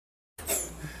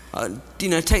You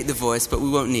know, take the voice, but we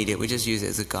won't need it. We just use it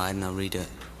as a guide, and I'll read it.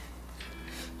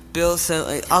 Bill,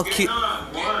 so I'll cue.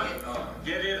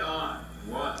 Get it on.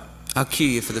 One. I'll cue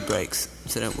you for the breaks,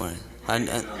 so don't worry. And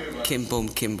Kimball,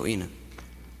 you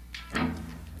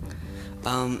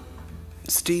know.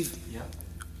 Steve, yeah.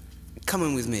 Come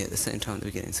in with me at the same time at the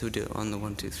beginning. So we'll do it on the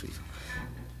 1, 2, 3, 4.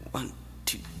 1,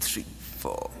 2, 3,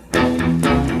 4.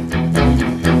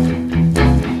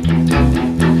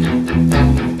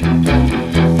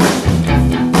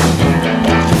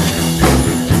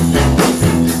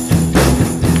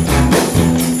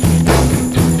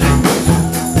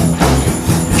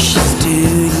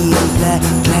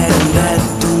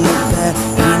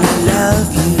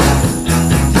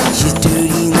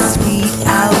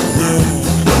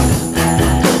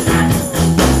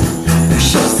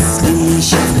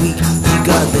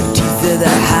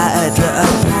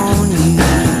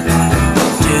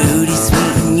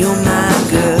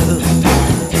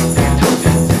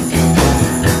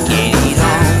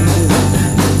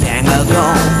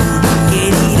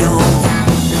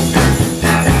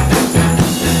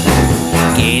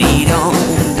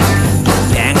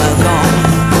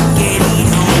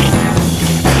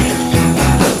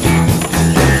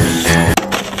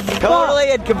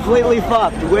 Completely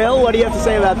fucked. Will, what do you have to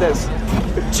say about this?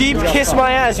 Jeep, kiss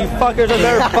my ass, you fuckers. I'll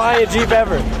never buy a Jeep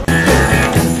ever.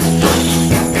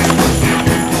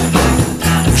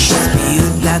 She's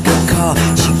built like a car.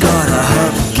 She got a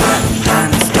hubcap,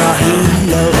 diamond star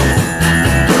halo.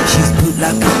 She's built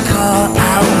like a car,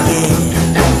 oh yeah.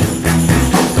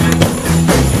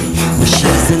 Well,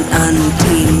 she's an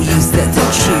untamed youth, that's the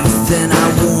truth, and I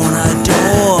wanna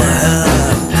adore her.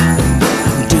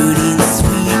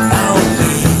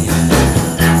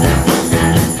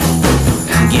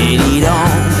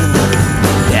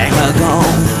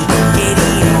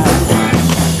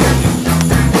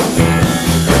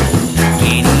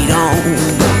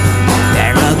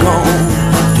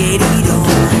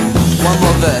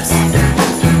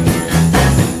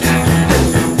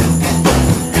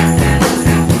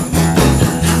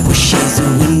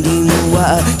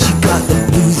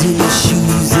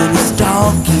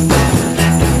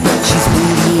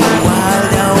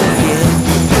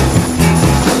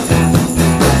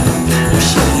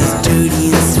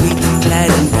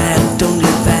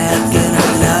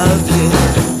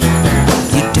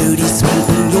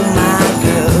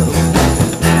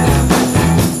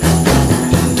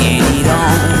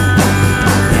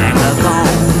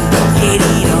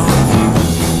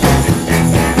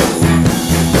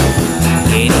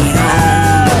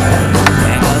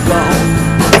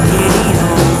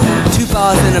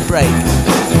 Break.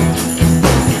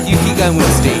 You keep going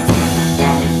with Steve.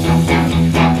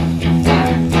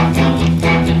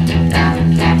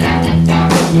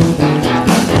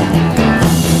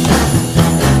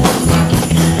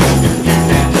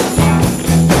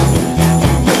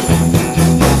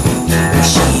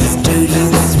 She's dirty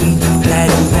and sweet, glad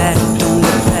and bad, don't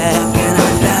look back, and I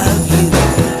love you.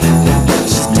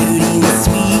 She's dirty and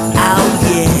sweet, oh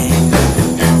yeah.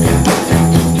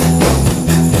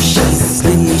 She's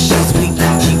slim and she's weak,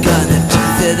 she got the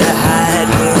teeth of the hide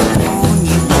upon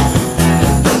you.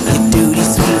 You're dirty,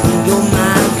 sweet, and you're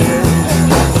my girl.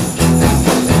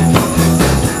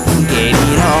 Get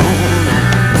it on,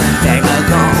 bang a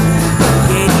gong,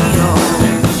 get it on.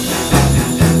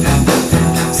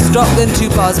 Stop, then 2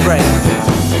 bars break.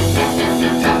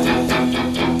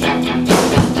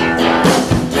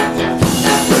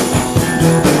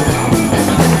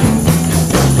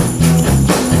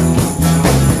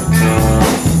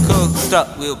 Cool, stop,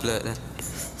 we'll blur it then.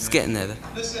 It's getting there then.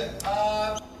 Listen,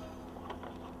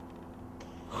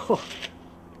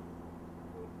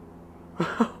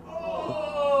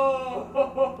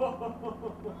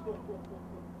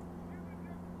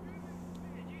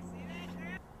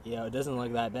 Yo, it doesn't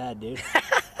look that bad, dude.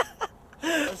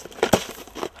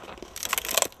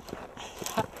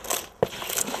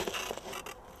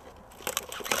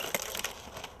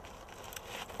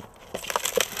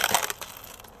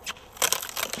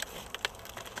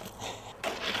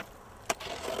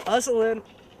 Hustling.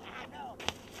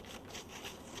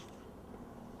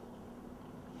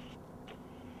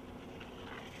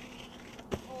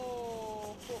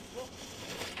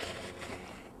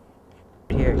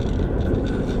 Here.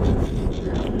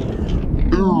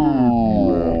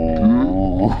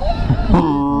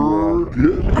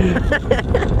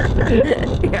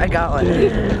 Yeah, I got one.